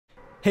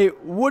Hey,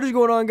 what is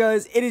going on,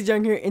 guys? It is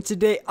Young here, and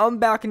today I'm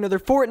back with another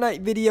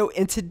Fortnite video.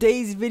 In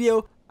today's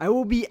video, I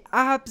will be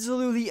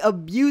absolutely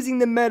abusing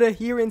the meta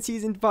here in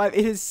Season 5.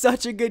 It is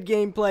such a good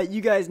gameplay.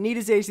 You guys need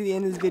to stay to the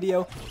end of this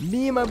video.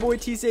 Me and my boy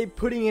T-Say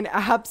putting in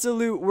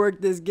absolute work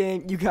this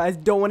game. You guys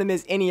don't want to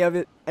miss any of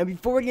it. And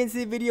before we get into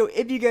the video,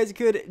 if you guys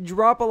could,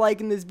 drop a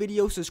like in this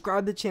video,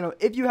 subscribe to the channel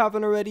if you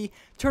haven't already,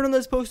 turn on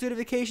those post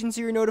notifications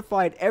so you're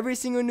notified every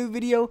single new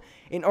video.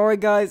 And alright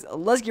guys,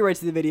 let's get right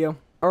to the video.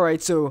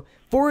 Alright, so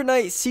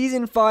Fortnite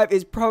Season 5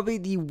 is probably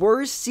the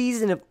worst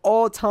season of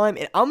all time,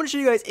 and I'm going to show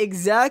you guys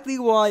exactly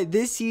why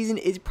this season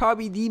is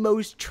probably the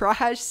most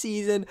trash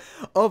season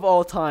of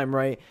all time,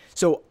 right?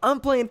 So, I'm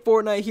playing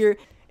Fortnite here,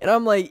 and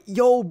I'm like,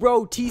 yo,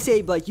 bro,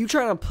 T-Save, like, you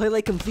trying to play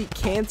like complete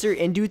cancer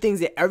and do things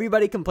that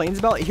everybody complains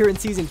about here in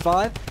Season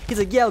 5? He's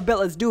like, yeah, I bet,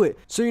 let's do it.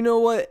 So, you know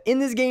what? In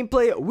this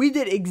gameplay, we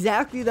did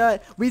exactly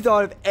that. We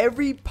thought of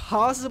every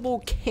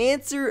possible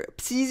cancer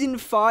Season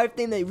 5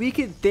 thing that we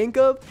could think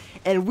of,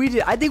 and we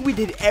did. I think we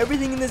did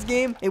everything in this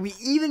game, and we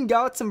even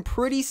got some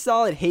pretty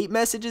solid hate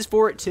messages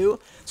for it, too.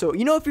 So,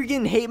 you know, if you're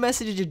getting hate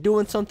messages, you're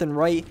doing something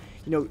right,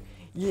 you know.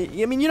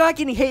 I mean, you're not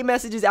getting hate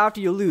messages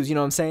after you lose, you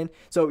know what I'm saying?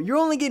 So, you're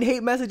only getting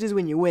hate messages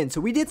when you win. So,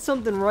 we did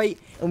something right,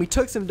 and we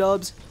took some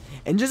dubs.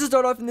 And just to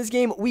start off in this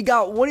game, we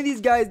got one of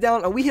these guys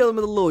down, and we hit him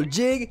with a little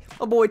jig.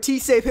 My boy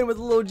T-Safe hit him with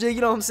a little jig, you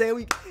know what I'm saying?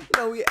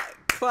 We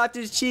clapped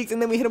his cheeks, and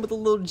then we hit him with a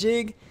little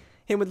jig.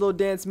 Hit him with little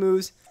dance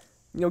moves.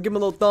 You know, give him a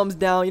little thumbs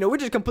down. You know, we're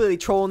just completely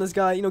trolling this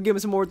guy. You know, give him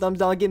some more thumbs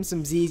down, give him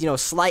some Z's. You know,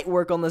 slight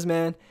work on this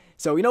man.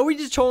 So, you know, we're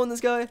just trolling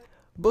this guy.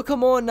 But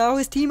come on now,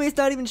 his teammate's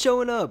not even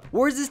showing up.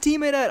 Where's his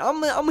teammate at? I'm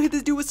gonna hit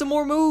this dude with some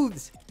more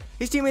moves.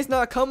 His teammate's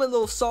not coming.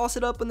 Little sauce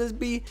it up on this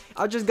B.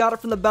 I just got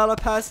it from the battle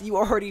pass. You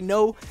already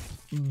know.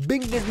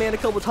 Bing this man a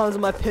couple times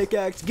with my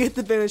pickaxe. Get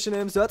the finish on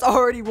him. So that's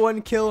already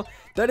one kill.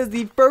 That is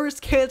the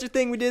first cancer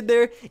thing we did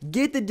there.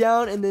 Get the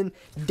down and then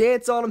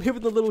dance on him. Hit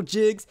with the little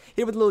jigs.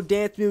 Hit with the little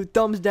dance move.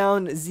 Thumbs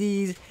down.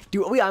 Z's.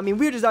 Dude, I mean,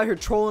 we're just out here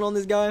trolling on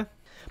this guy.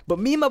 But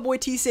me and my boy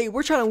T-Say,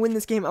 we're trying to win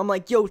this game. I'm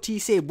like, yo,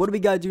 T-Say, what do we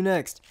gotta do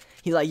next?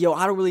 He's like, yo,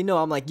 I don't really know.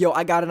 I'm like, yo,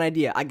 I got an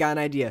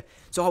idea.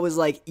 So I was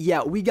like,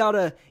 yeah, we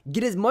gotta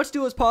get as much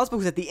do as possible,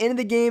 because at the end of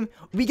the game,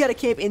 we gotta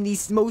camp in the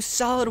most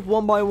solid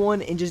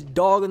 1x1 and just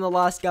dog on the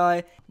last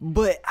guy.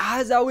 But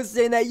as I was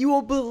saying that, you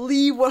won't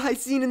believe what I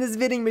seen in this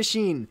vending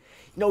machine.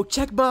 You know,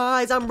 check my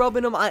eyes. I'm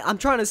rubbing them. I'm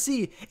trying to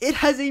see. It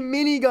has a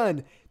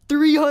minigun.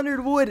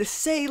 300 wood.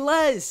 Say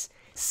less.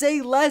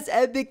 Say less,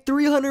 Epic.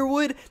 300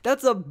 wood.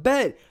 That's a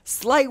bet.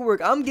 Slight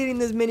work. I'm getting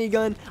this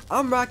minigun.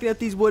 I'm racking up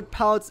these wood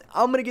pallets.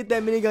 I'm gonna get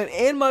that minigun.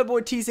 And my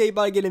boy T-Say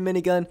about to get a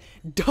minigun.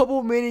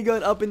 Double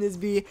minigun up in this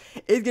V.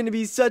 It's gonna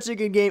be such a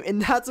good game.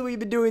 And that's what we've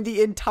been doing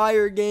the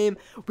entire game.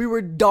 We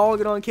were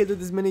dogging on kids with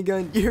this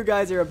minigun. You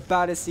guys are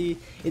about to see.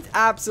 It's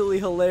absolutely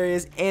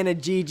hilarious. And a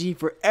GG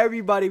for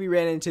everybody we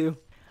ran into.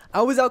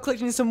 I was out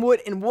collecting some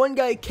wood, and one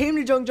guy came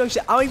to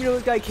Junction. I don't even know where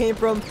this guy came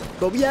from,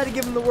 but we had to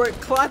give him the work,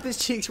 clap his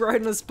cheeks right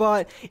on the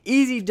spot.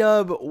 Easy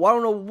dub. Well, I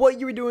don't know what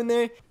you were doing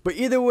there, but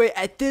either way,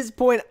 at this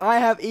point, I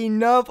have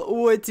enough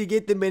wood to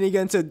get the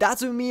minigun. So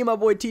that's what me and my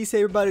boy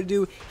T-Say are about to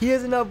do. He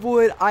has enough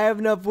wood. I have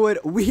enough wood.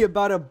 We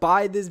about to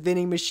buy this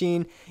vending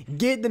machine,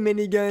 get the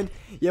minigun.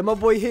 Yeah, my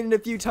boy hit it a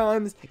few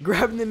times,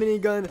 grabbing the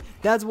minigun.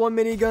 That's one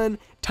minigun.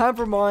 Time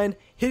for mine.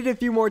 Hit it a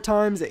few more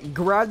times,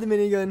 grab the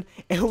minigun,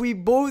 and we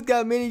both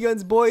got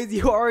miniguns, boys.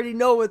 You already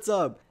know what's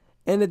up.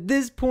 And at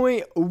this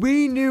point,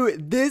 we knew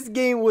this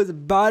game was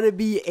about to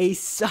be a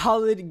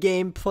solid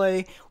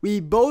gameplay. We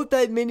both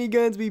had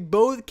miniguns. We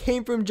both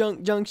came from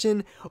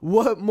Junction.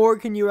 What more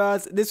can you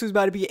ask? This was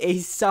about to be a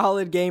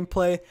solid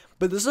gameplay.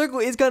 But the circle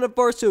is kind of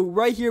far, so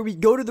right here we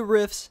go to the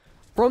rifts.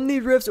 From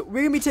these rifts,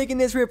 we're going to be taking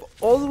this rift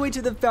all the way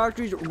to the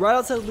factories right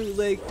outside of Loot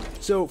Lake.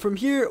 So from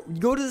here, we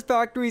go to the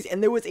factories,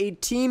 and there was a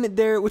team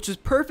there, which was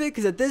perfect,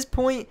 because at this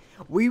point,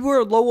 we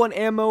were low on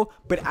ammo.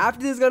 But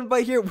after this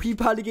gunfight here, we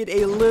about to get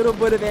a little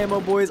bit of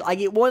ammo, boys. I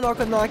get one knock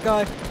on that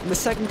guy, and the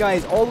second guy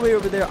is all the way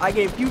over there. I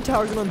get a few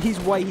towers on him. He's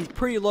white. He's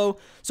pretty low.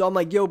 So I'm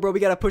like, yo, bro, we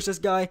got to push this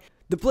guy.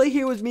 The play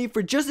here was me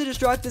for just to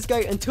distract this guy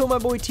until my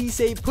boy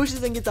T-Say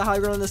pushes and gets the high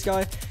ground on this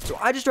guy. So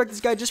I distract this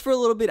guy just for a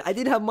little bit. I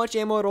didn't have much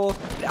ammo at all.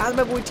 But as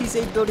my boy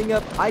T-Say building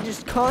up, I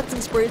just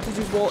constantly spray it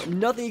through his wall.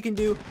 Nothing you can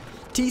do.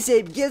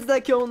 T-Say gets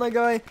that kill on that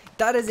guy.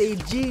 That is a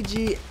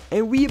GG.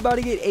 And we about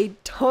to get a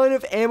ton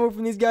of ammo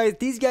from these guys.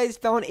 These guys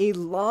found a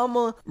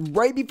llama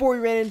right before we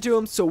ran into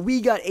them. So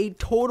we got a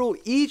total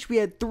each. We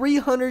had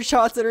 300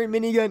 shots at our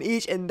minigun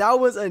each. And that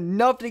was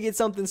enough to get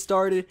something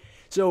started.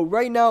 So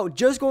right now,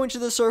 just going to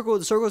the circle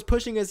is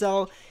pushing us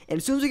out, and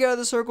as soon as we get out of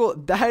the circle,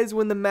 that is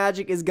when the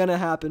magic is gonna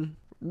happen.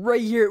 Right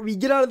here, we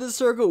get out of the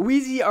circle,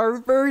 we see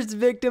our first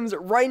victims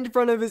right in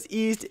front of us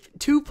east,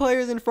 2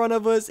 players in front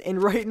of us,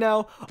 and right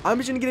now, I'm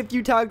just gonna get a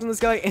few tags on this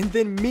guy, and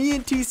then me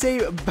and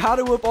T-Save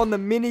battle up on the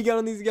minigun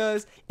on these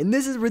guys, and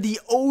this is where the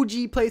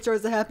OG play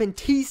starts to happen.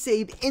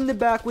 T-Save in the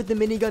back with the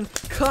minigun,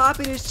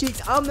 clapping his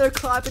cheeks, I'm there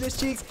clapping his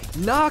cheeks,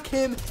 knock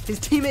him, his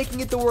teammate can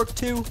get the work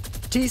too.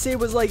 T-Say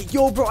was like,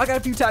 yo, bro, I got a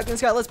few tags on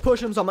this guy. Let's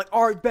push him. So I'm like,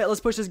 all right, bet. Let's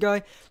push this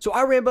guy. So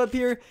I ran up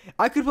here.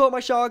 I could pull out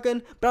my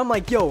shotgun, but I'm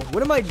like, yo,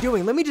 what am I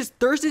doing? Let me just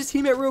thirst his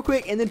teammate real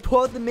quick and then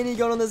pull out the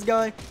minigun on this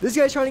guy. This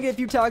guy's trying to get a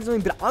few tags on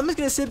me, but I'm just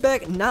going to sit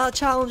back, not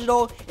challenge at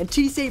all. And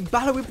T-Say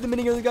battle whip the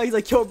minigun on the guy. He's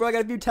like, yo, bro, I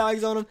got a few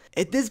tags on him.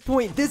 At this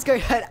point, this guy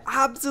had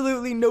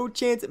absolutely no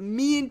chance.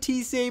 Me and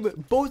T-Say,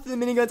 both of the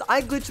miniguns,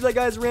 I glitched to that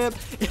guy's ramp,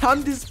 and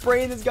I'm just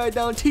spraying this guy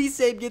down.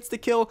 T-Say gets the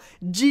kill.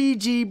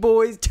 GG,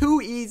 boys.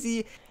 Too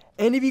easy.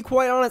 And to be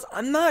quite honest,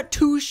 I'm not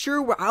too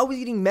sure what I was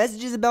getting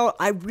messages about.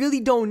 I really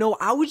don't know.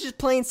 I was just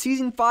playing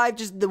Season 5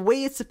 just the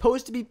way it's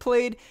supposed to be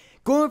played.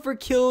 Going for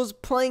kills,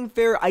 playing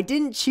fair. I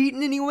didn't cheat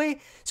in any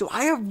way, so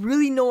I have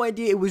really no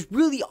idea. It was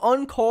really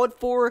uncalled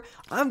for.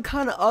 I'm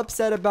kind of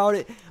upset about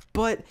it,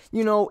 but,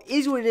 you know,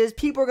 is what it is.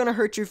 People are going to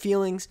hurt your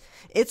feelings.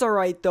 It's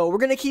alright, though. We're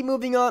going to keep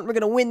moving on. We're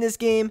going to win this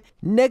game.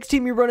 Next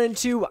team we run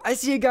into, I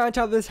see a guy on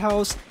top of this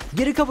house.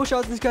 Get a couple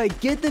shots on this guy.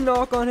 Get the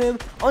knock on him.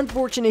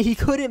 Unfortunate, he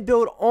couldn't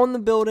build on the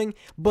building,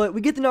 but we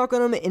get the knock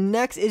on him, and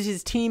next is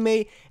his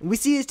teammate. And we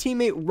see his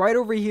teammate right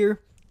over here.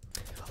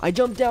 I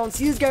jump down,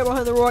 see this guy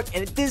behind the rock,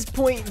 and at this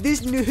point,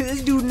 this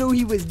dude knew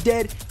he was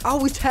dead. I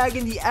was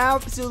tagging the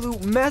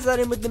absolute mess out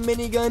of him with the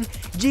minigun.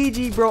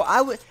 GG, bro.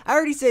 I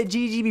already said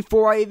GG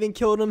before I even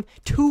killed him.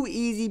 Too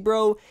easy,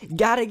 bro. You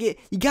gotta get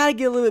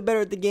a little bit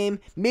better at the game.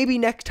 Maybe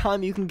next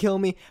time you can kill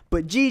me,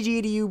 but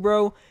GG to you,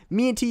 bro.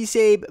 Me and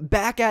T-Say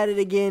back at it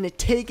again,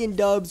 taking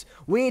dubs.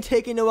 We ain't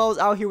taking no L's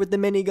out here with the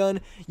minigun.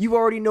 You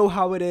already know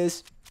how it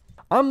is.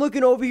 I'm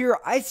looking over here.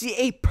 I see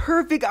a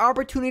perfect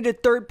opportunity to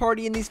third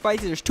party in these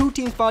fights. There's two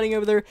teams fighting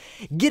over there.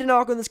 Get a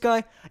knock on this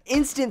guy.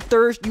 Instant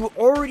thirst. You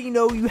already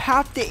know you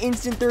have to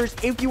instant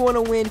thirst if you want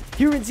to win.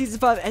 Here in Season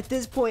 5, at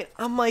this point,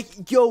 I'm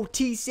like, yo,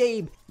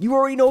 T-Say, you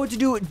already know what to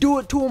do. Do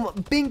it to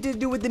him. Bing to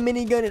do with the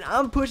minigun. And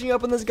I'm pushing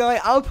up on this guy.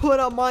 I'll put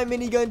out my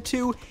minigun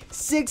too.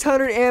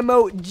 600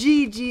 ammo.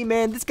 GG,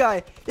 man. This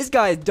guy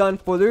is done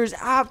for. There's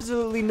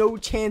absolutely no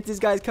chance this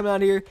guy's coming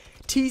out here.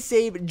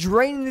 T-Save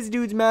draining this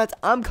dude's mats.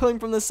 I'm coming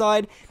from the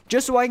side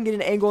just so I can get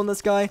an angle on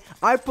this guy.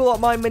 I pull out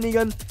my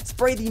minigun,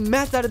 spray the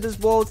mats out of this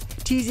walls.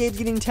 T-Save's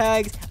getting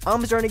tags.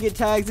 I'm starting to get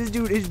tags. This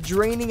dude is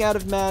draining out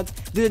of mats.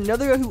 There's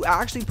another guy who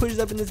actually pushes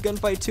up in this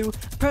gunfight too.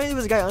 Apparently there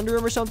was a guy under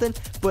him or something,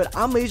 but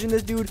I'm lasering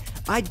this dude.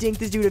 I dinked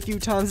this dude a few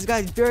times. This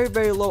guy's very,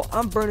 very low.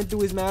 I'm burning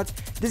through his mats.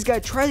 This guy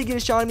tries to get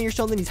a shot at me or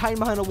something. He's hiding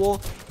behind a wall.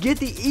 Get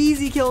the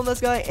easy kill on this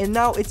guy, and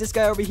now it's this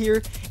guy over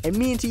here, and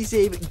me and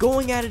T-Save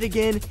going at it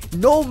again.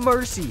 No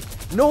mercy.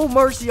 No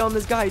mercy on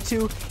this guy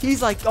too.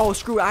 He's like, oh,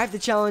 screw it. I have to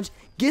challenge.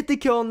 Get the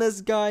kill on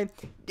this guy.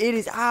 It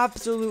is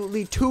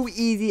absolutely too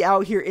easy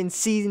out here in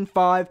Season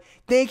 5.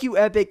 Thank you,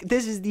 Epic.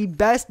 This is the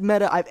best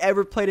meta I've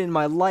ever played in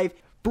my life.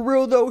 For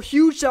real though,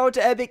 huge shout out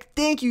to Epic.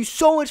 Thank you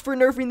so much for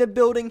nerfing the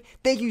building.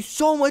 Thank you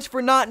so much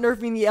for not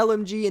nerfing the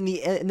LMG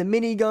and the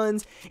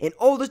miniguns and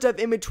all the stuff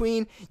in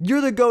between. You're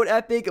the GOAT,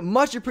 Epic.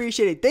 Much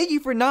appreciated. Thank you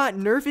for not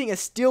nerfing a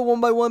steel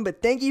 1x1,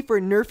 but thank you for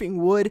nerfing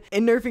wood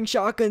and nerfing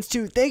shotguns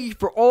too. Thank you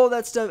for all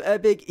that stuff,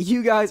 Epic.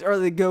 You guys are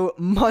the GOAT.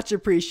 Much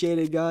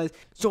appreciated, guys.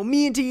 So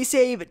me and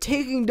T-Save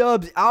taking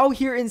dubs out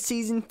here in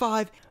Season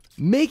 5.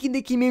 Making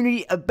the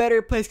community a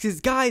better place, because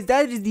guys,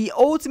 that is the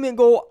ultimate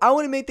goal. I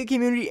want to make the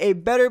community a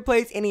better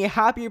place and a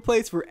happier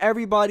place for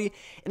everybody,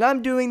 and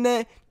I'm doing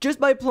that just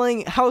by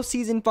playing how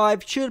Season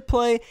 5 should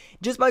play,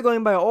 just by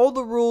going by all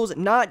the rules,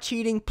 not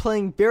cheating,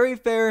 playing very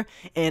fair.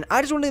 And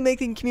I just want to make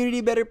the community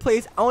a better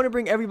place. I want to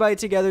bring everybody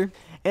together,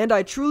 and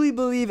I truly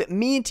believe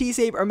me and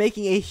T-Save are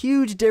making a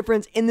huge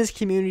difference in this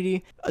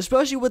community,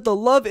 especially with the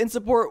love and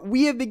support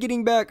we have been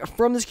getting back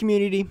from this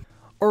community.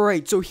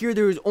 Alright, so here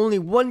there is only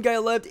one guy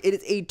left. It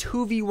is a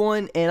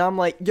 2v1, and I'm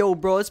like, yo,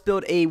 bro, let's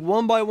build a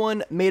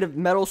 1x1 made of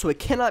metal so it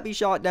cannot be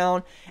shot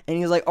down. And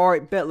he's like,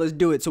 alright, bet, let's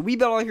do it. So we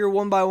build out here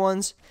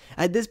 1x1s.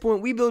 At this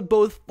point, we build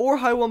both 4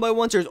 high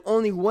 1x1s. There's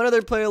only one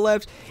other player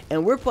left,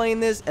 and we're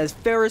playing this as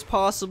fair as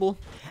possible.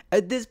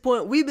 At this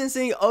point, we've been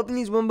sitting up in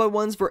these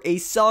 1x1s for a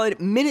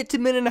solid minute to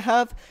minute and a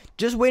half,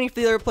 just waiting for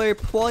the other player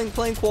playing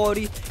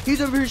quality.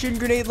 He's over here shooting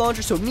grenade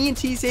launcher, so me and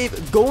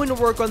T-Save going to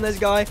work on this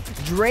guy,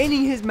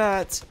 draining his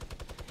mats.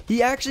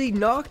 He actually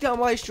knocked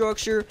down my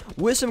structure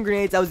with some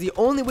grenades. That was the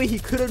only way he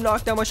could have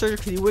knocked down my structure,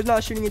 because he was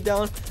not shooting it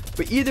down.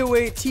 But either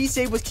way,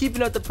 T-Save was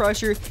keeping up the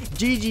pressure.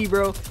 GG,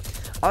 bro.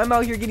 I'm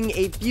out here getting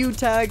a few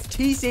tags.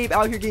 T-Save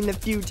out here getting a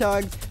few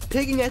tags.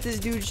 Picking at this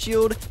dude's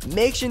shield.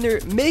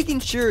 Making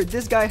sure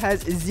this guy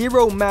has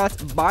 0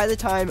 mats by the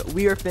time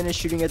we are finished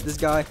shooting at this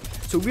guy.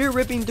 So we're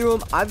ripping through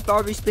him. I've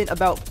already spent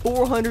about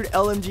 400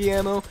 LMG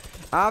ammo.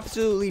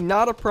 Absolutely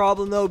not a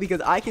problem though,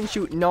 because I can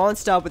shoot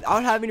non-stop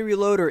without having to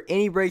reload or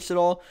any breaks at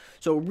all.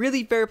 So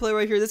really fair play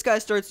right here. This guy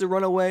starts to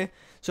run away,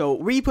 so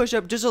we push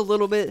up just a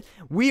little bit.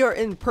 We are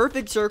in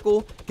perfect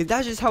circle, because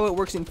that's just how it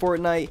works in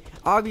Fortnite.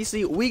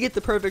 Obviously we get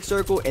the perfect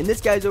circle, and this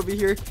guy's over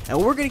here,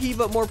 and we're gonna keep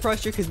up more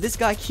pressure because this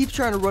guy keeps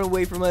trying to run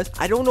away from us.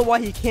 I don't know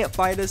why he can't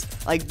fight us.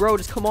 Like, bro,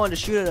 just come on, to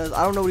shoot at us.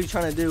 I don't know what he's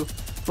trying to do,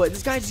 but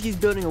this guy just keeps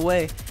building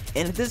away.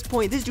 And at this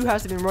point, this dude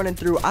has to be running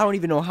through, I don't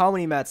even know how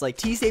many mats. Like,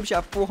 T-Save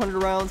shot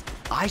 400 rounds.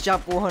 I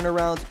shot 400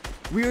 rounds.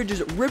 We were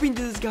just ripping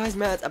through this guy's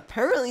mats.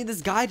 Apparently,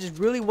 this guy just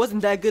really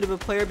wasn't that good of a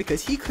player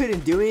because he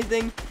couldn't do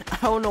anything. I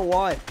don't know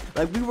why.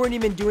 Like, we weren't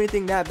even doing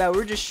anything that bad. We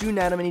were just shooting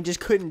at him and he just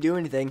couldn't do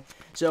anything.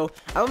 So,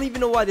 I don't even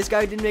know why this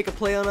guy didn't make a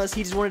play on us.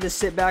 He just wanted to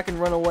sit back and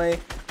run away.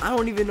 I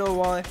don't even know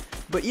why.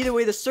 But either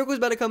way, the circle's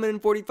about to come in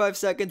 45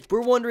 seconds.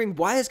 We're wondering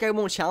why this guy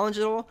won't challenge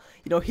at all.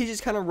 You know, he's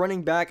just kind of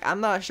running back.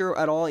 I'm not sure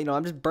at all. You know,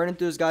 I'm just burning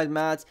through this guy's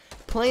mats.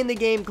 Playing the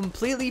game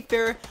completely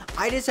fair.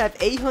 I just have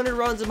 800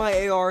 rounds in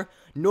my AR.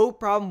 No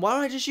problem. Why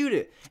don't I just shoot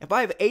it? If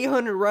I have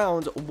 800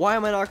 rounds, why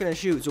am I not going to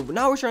shoot? So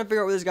now we're trying to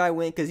figure out where this guy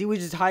went because he was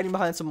just hiding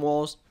behind some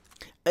walls.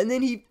 And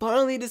then he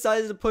finally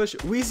decides to push.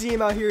 We see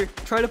him out here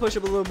try to push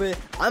up a little bit.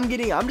 I'm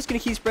just gonna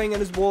keep spraying on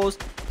his walls,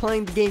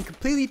 playing the game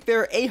completely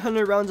fair.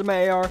 800 rounds in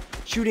my AR,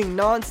 shooting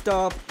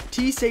non-stop,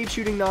 T-safe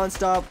shooting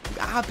non-stop,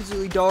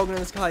 absolutely dogging on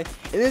this guy.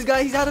 And this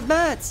guy, he's out of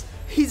mats.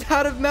 He's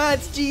out of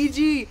mats.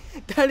 GG.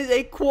 That is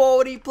a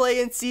quality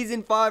play in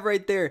season 5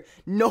 right there.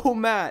 No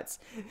mats.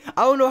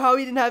 I don't know how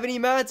he didn't have any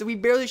mats and we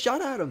barely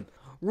shot at him.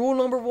 Rule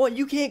number 1,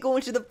 you can't go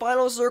into the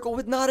final circle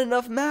with not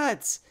enough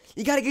mats.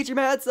 You gotta get your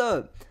mats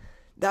up.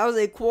 That was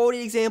a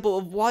quality example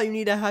of why you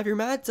need to have your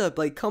mats up.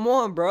 Like, come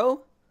on,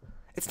 bro.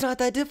 It's not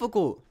that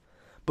difficult.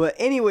 But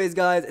anyways,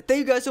 guys, thank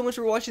you guys so much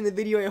for watching the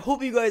video. I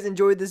hope you guys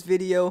enjoyed this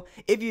video.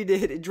 If you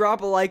did, drop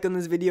a like on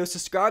this video.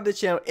 Subscribe to the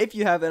channel if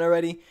you haven't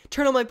already.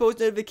 Turn on my post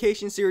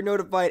notifications so you're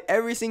notified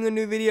every single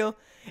new video.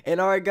 And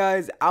alright,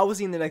 guys, I will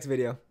see you in the next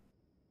video.